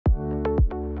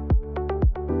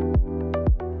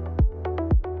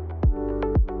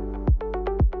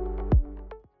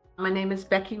My name is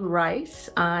Becky Rice.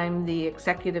 I'm the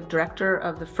Executive Director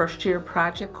of the First Year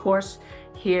Project course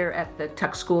here at the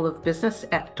Tuck School of Business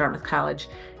at Dartmouth College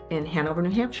in Hanover,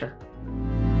 New Hampshire.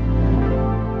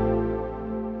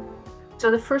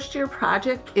 So the First Year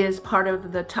Project is part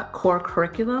of the Tuck core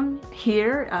curriculum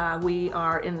here. We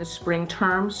are in the spring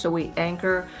term, so we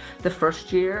anchor the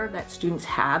first year that students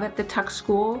have at the Tuck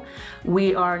School.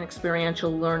 We are an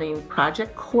experiential learning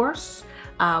project course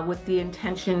with the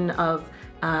intention of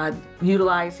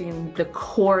utilizing the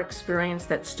core experience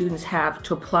that students have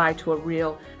to apply to a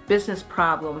real business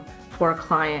problem for a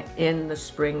client in the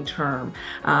spring term.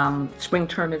 Spring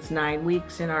term is 9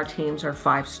 weeks and our teams are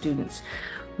 5 students.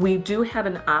 We do have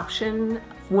an option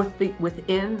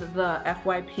within the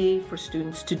FYP for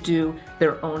students to do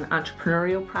their own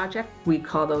entrepreneurial project. We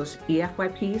call those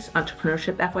EFYPs,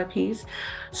 Entrepreneurship FYPs.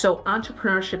 So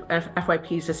Entrepreneurship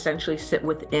FYPs essentially sit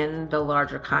within the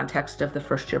larger context of the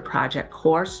First Year Project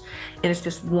course, and it's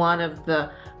just one of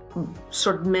the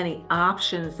sort of many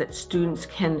options that students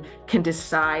can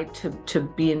decide to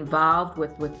be involved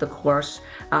with the course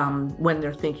when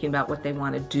they're thinking about what they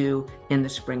want to do in the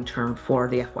spring term for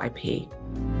the FYP.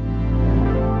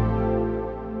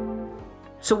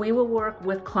 So we will work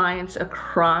with clients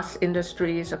across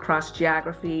industries, across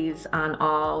geographies, on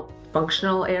all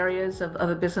functional areas of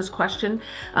a business question.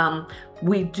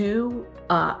 We're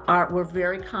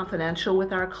very confidential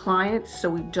with our clients, so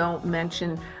we don't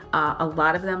mention a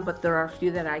lot of them, but there are a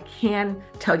few that I can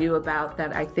tell you about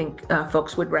that I think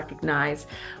folks would recognize.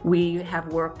 We have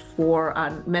worked for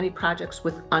many projects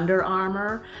with Under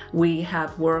Armour. We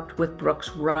have worked with Brooks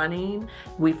Running.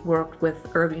 We've worked with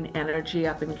Irving Energy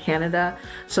up in Canada.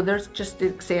 So there's just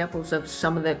examples of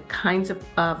some of the kinds of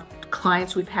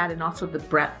clients we've had and also the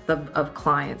breadth of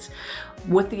clients.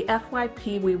 With the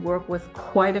FYP, we work with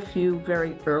quite a few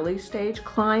very early stage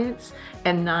clients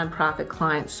and nonprofit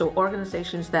clients. So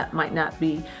organizations that might not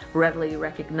be readily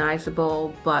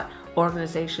recognizable, but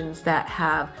organizations that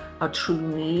have a true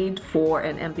need for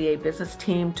an MBA business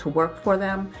team to work for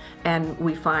them. And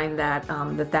we find that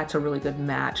that's a really good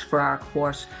match for our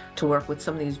course to work with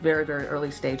some of these very, very early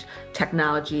stage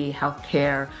technology,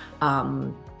 healthcare,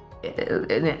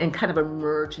 and kind of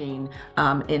emerging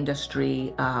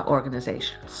industry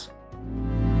organizations.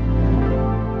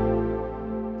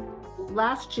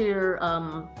 Last year,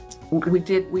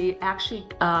 we actually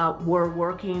were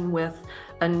working with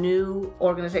a new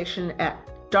organization at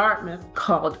Dartmouth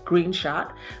called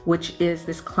Greenshot, which is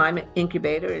this climate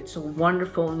incubator. It's a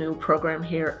wonderful new program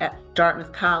here at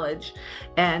Dartmouth College.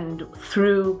 And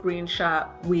through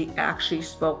Greenshot, we actually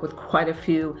spoke with quite a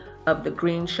few of the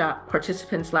Greenshot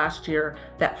participants last year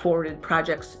that forwarded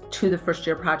projects to the First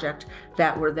Year Project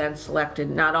that were then selected.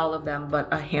 Not all of them, but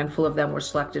a handful of them were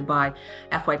selected by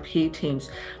FYP teams.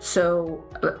 So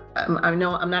I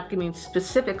know I'm not giving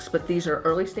specifics, but these are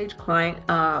early stage climate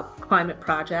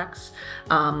projects,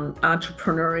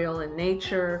 entrepreneurial in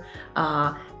nature,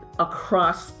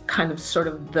 across kind of sort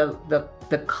of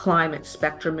the climate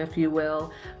spectrum, if you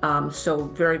will. So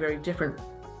very, very different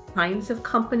kinds of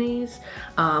companies,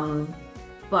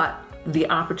 but the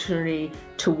opportunity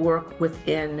to work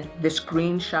within this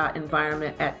Greenshot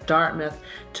environment at Dartmouth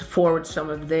to forward some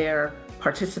of their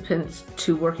participants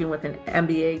to working with an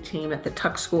MBA team at the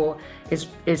Tuck School is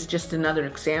just another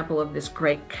example of this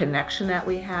great connection that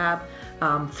we have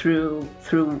through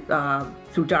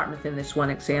Dartmouth in this one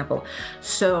example.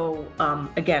 So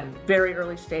again, very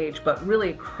early stage, but really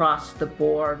across the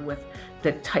board with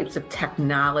the types of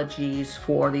technologies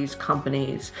for these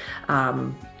companies,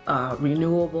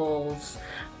 renewables,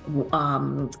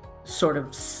 sort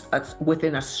of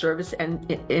within a service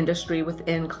industry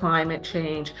within climate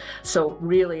change. So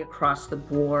really across the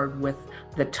board with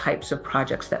the types of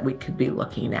projects that we could be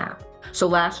looking at. So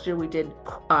last year we did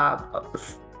 4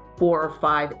 or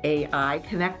 5 AI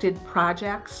connected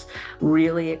projects.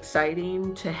 Really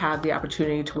exciting to have the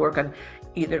opportunity to work on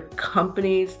either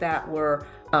companies that were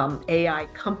AI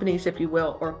companies, if you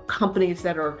will, or companies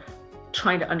that are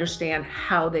trying to understand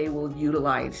how they will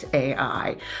utilize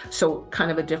AI. So kind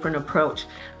of a different approach.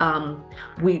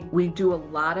 We do a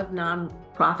lot of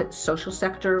nonprofit social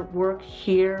sector work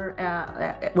here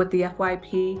with the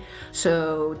FYP.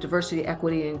 So diversity,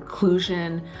 equity, and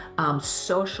inclusion,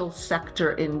 social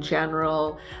sector in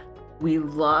general. We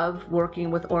love working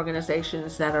with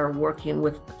organizations that are working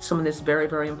with some of this very,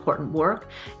 very important work.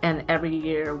 And every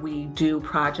year we do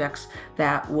projects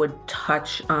that would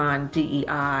touch on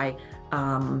DEI,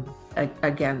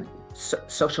 again,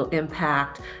 social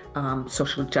impact,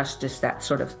 social justice, that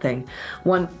sort of thing.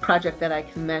 One project that I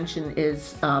can mention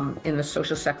is in the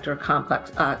social sector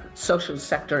complex, social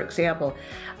sector example.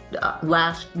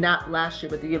 not last year,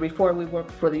 but the year before, we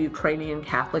worked for the Ukrainian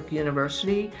Catholic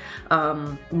University,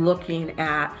 looking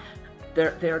at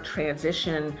their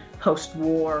transition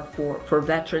post-war for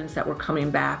veterans that were coming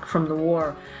back from the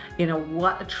war. You know,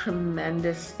 what a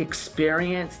tremendous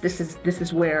experience. This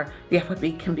is where the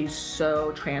FYP can be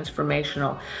so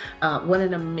transformational. What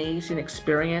an amazing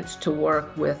experience to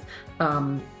work with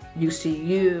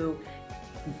UCU,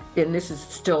 and this is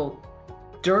still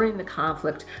during the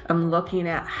conflict. I'm looking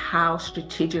at how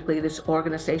strategically this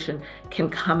organization can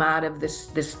come out of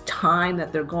this time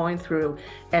that they're going through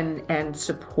and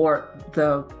support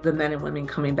the men and women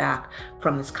coming back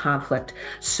from this conflict.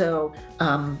 So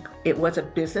it was a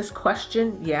business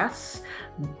question, yes,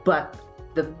 but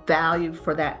the value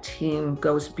for that team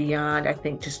goes beyond, I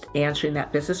think, just answering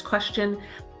that business question,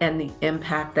 and the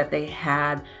impact that they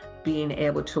had being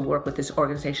able to work with this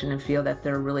organization and feel that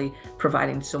they're really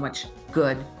providing so much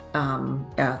good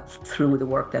through the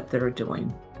work that they're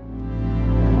doing.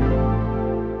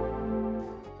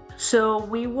 So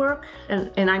we work,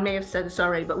 and I may have said this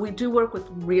already, but we do work with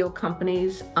real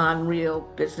companies on real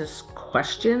business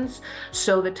questions.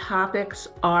 So the topics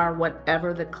are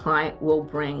whatever the client will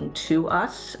bring to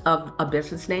us of a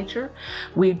business nature.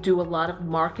 We do a lot of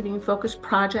marketing focused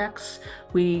projects.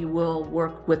 We will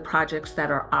work with projects that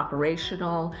are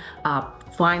operational,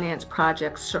 finance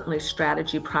projects, certainly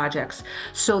strategy projects.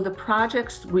 So the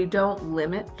projects, we don't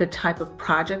limit the type of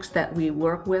projects that we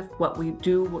work with. What we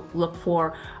do look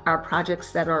for are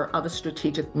projects that are of a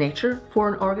strategic nature for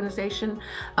an organization,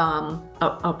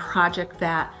 a project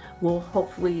that will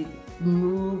hopefully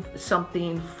move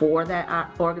something for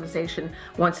that organization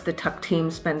once the TUC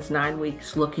team spends 9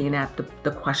 weeks looking at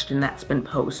the question that's been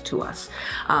posed to us.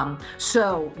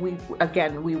 So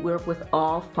we work with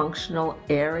all functional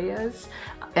areas,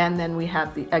 and then we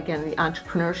have the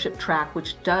entrepreneurship track,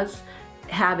 which does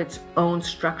have its own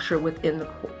structure within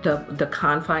the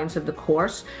confines of the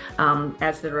course,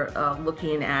 as they're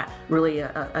looking at really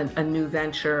a new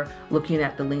venture, looking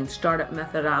at the lean startup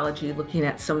methodology, looking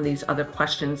at some of these other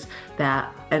questions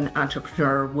that an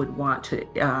entrepreneur would want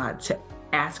to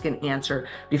ask and answer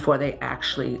before they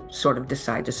actually sort of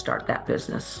decide to start that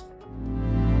business.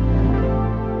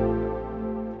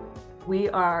 We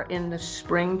are in the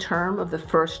spring term of the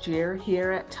first year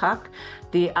here at TUC.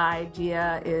 The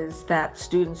idea is that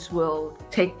students will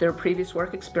take their previous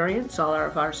work experience. All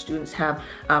of our students have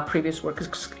previous work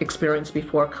experience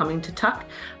before coming to TUC,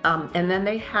 and then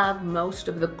they have most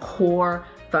of the core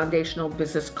foundational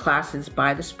business classes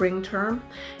by the spring term,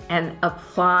 and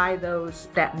apply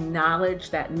that knowledge,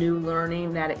 that new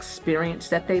learning, that experience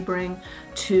that they bring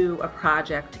to a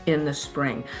project in the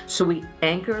spring. So we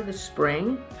anchor the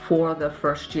spring for the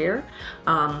first year,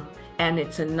 and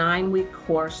it's a 9-week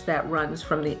course that runs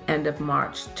from the end of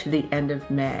March to the end of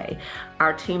May.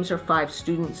 Our teams are 5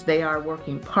 students. They are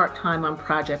working part-time on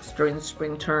projects during the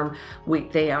spring term.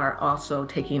 They are also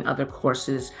taking other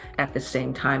courses at the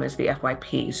same time as the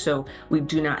FYP. So we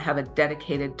do not have a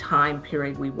dedicated time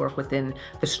period. We work within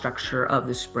the structure of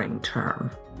the spring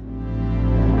term.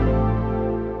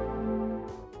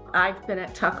 I've been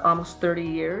at TUC almost 30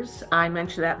 years. I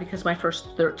mention that because my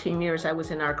first 13 years I was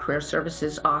in our career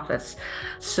services office.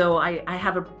 So I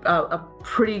have a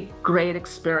pretty great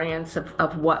experience of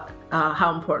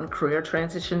how important career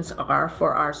transitions are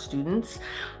for our students.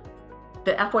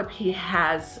 The FYP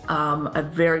has a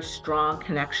very strong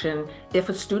connection, if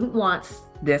a student wants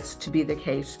this to be the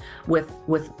case, with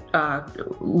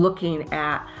looking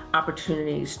at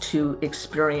opportunities to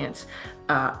experience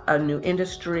a new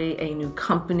industry, a new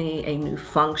company, a new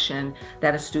function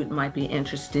that a student might be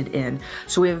interested in.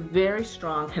 So we have a very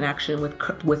strong connection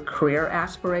with career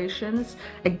aspirations.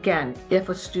 Again, if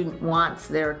a student wants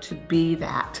there to be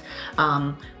that.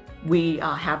 We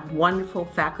have wonderful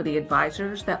faculty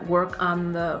advisors that work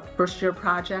on the first year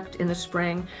project in the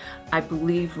spring. I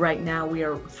believe right now we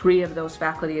are 3 of those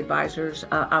faculty advisors,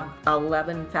 of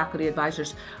 11 faculty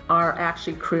advisors, are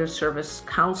actually career service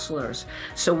counselors.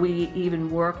 So we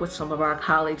even work with some of our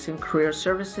colleagues in career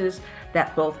services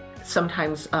that both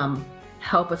sometimes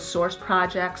help us source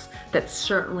projects, that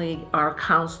certainly are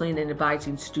counseling and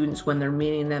advising students when they're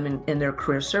meeting them in their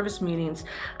career service meetings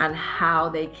on how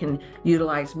they can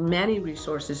utilize many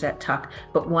resources at TUC,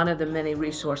 but one of the many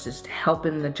resources to help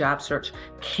in the job search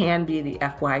can be the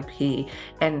FYP,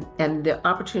 and the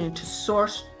opportunity to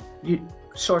source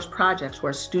projects where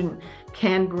a student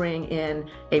can bring in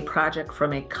a project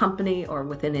from a company or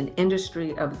within an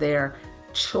industry of their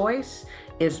choice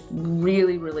is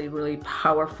really, really, really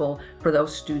powerful for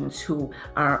those students who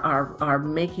are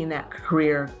making that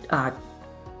career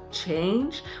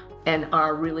change and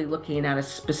are really looking at a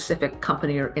specific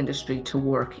company or industry to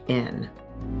work in.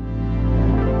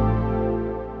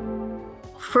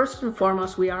 First and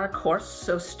foremost, we are a course,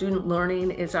 so student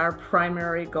learning is our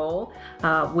primary goal.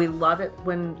 We love it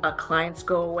when clients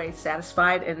go away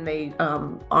satisfied, and they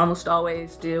almost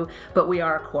always do, but we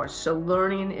are a course. So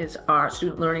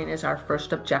student learning is our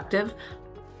first objective.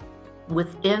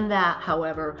 Within that,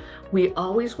 however, we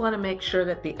always want to make sure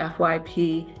that the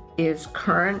FYP is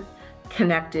current,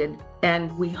 connected,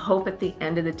 and we hope at the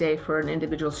end of the day for an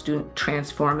individual student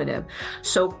transformative.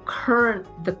 So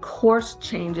the course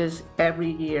changes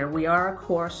every year. We are a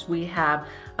course, we have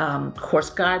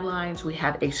course guidelines, we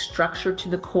have a structure to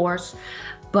the course,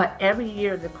 but every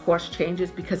year the course changes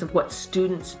because of what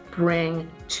students bring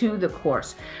to the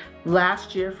course.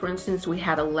 Last year, for instance, we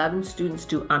had 11 students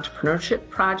do entrepreneurship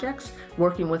projects,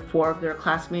 working with 4 of their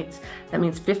classmates. That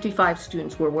means 55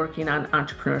 students were working on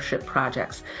entrepreneurship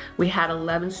projects. We had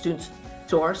 11 students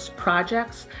source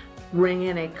projects, bring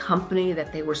in a company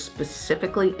that they were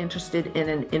specifically interested in,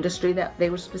 an industry that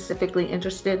they were specifically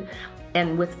interested,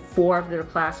 and with 4 of their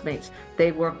classmates,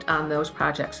 they worked on those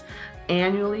projects.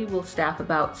 Annually, we'll staff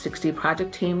about 60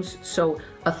 project teams, so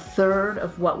a third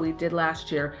of what we did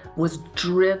last year was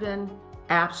driven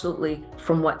absolutely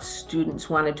from what students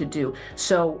wanted to do.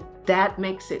 So that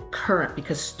makes it current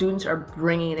because students are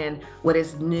bringing in what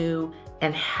is new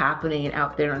and happening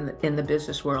out there in the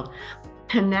business world.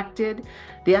 Connected,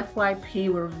 the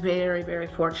FYP, we're very, very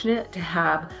fortunate to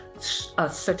have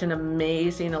such an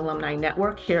amazing alumni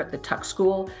network here at the Tuck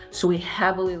School. So we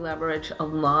heavily leverage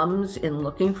alums in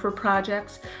looking for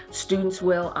projects. Students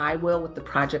will, I will, with the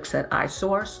projects that I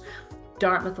source.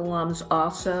 Dartmouth alums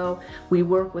also. We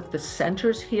work with the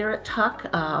centers here at Tuck.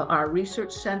 Our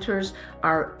research centers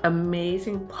are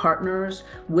amazing partners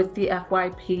with the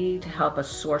FYP to help us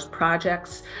source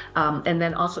projects, and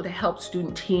then also to help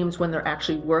student teams when they're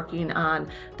actually working on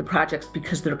the projects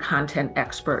because they're content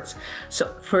experts.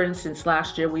 So for instance,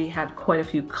 last year we had quite a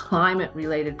few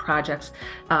climate-related projects.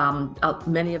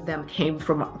 Many of them came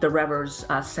from the Revers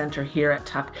Center here at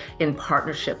Tuck in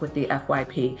partnership with the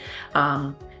FYP.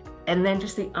 And then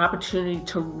just the opportunity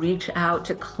to reach out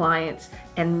to clients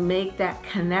and make that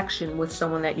connection with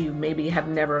someone that you maybe have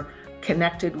never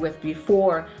connected with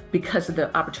before because of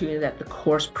the opportunity that the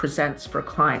course presents for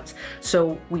clients.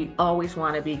 So we always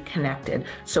want to be connected.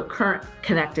 So current,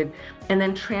 connected, and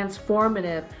then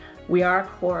transformative. We are a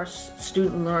course,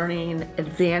 student learning,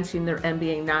 advancing their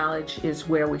MBA knowledge is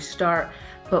where we start.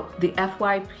 But the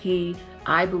FYP,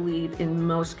 I believe in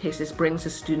most cases, brings a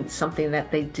student something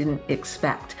that they didn't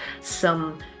expect.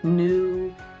 Some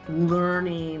new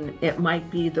learning. It might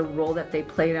be the role that they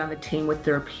played on the team with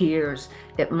their peers.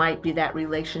 It might be that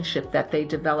relationship that they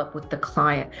develop with the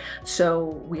client.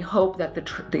 So we hope that the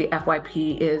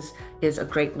FYP is a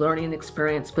great learning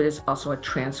experience, but is also a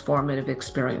transformative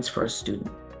experience for a student.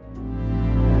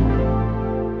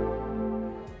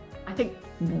 I think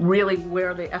really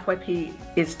where the FYP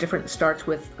is different starts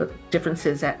with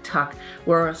differences at Tuck.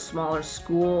 We're a smaller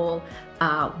school.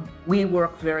 We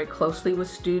work very closely with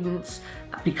students.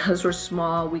 Because we're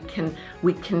small, we can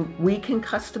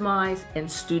customize,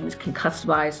 and students can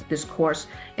customize this course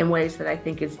in ways that I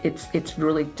think it's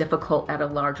really difficult at a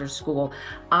larger school.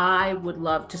 I would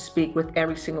love to speak with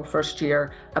every single first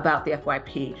year about the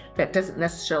FYP. That doesn't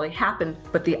necessarily happen,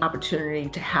 but the opportunity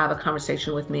to have a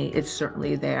conversation with me is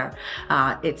certainly there.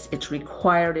 It's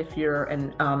required if you're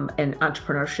an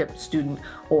entrepreneurship student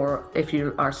or if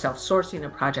you are self-sourcing a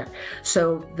project.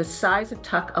 So the size of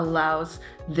Tuck allows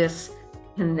this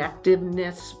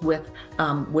connectiveness with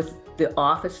the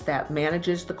office that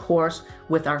manages the course,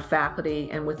 with our faculty,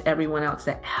 and with everyone else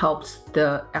that helps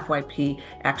the FYP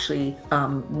actually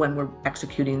when we're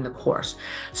executing the course.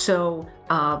 So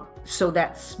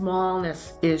that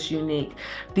smallness is unique.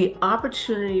 The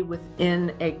opportunity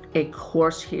within a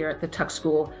course here at the Tuck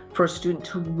School for a student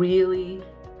to really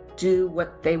do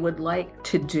what they would like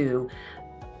to do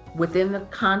within the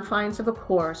confines of a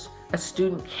course, a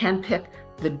student can pick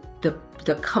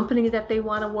the company that they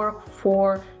want to work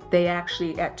for. They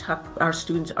actually, at Tuck, our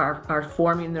students are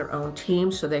forming their own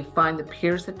teams, so they find the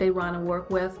peers that they want to work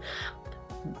with.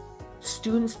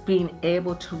 Students being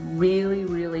able to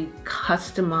really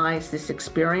customize this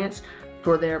experience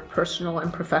for their personal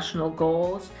and professional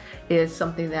goals is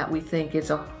something that we think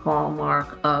is a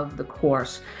hallmark of the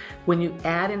course. When you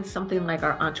add in something like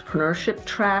our entrepreneurship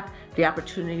track, the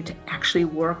opportunity to actually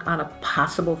work on a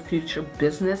possible future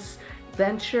business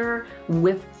venture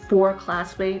with 4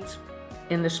 classmates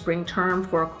in the spring term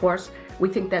for a course, we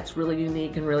think that's really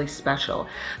unique and really special.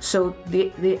 So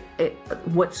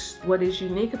what is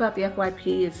unique about the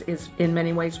FYP is in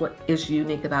many ways what is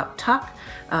unique about Tuck,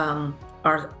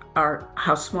 our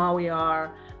how small we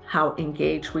are, how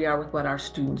engaged we are with what our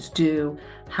students do,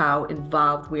 how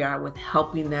involved we are with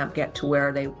helping them get to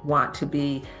where they want to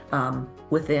be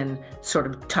within sort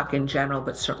of Tuck in general,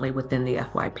 but certainly within the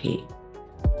FYP.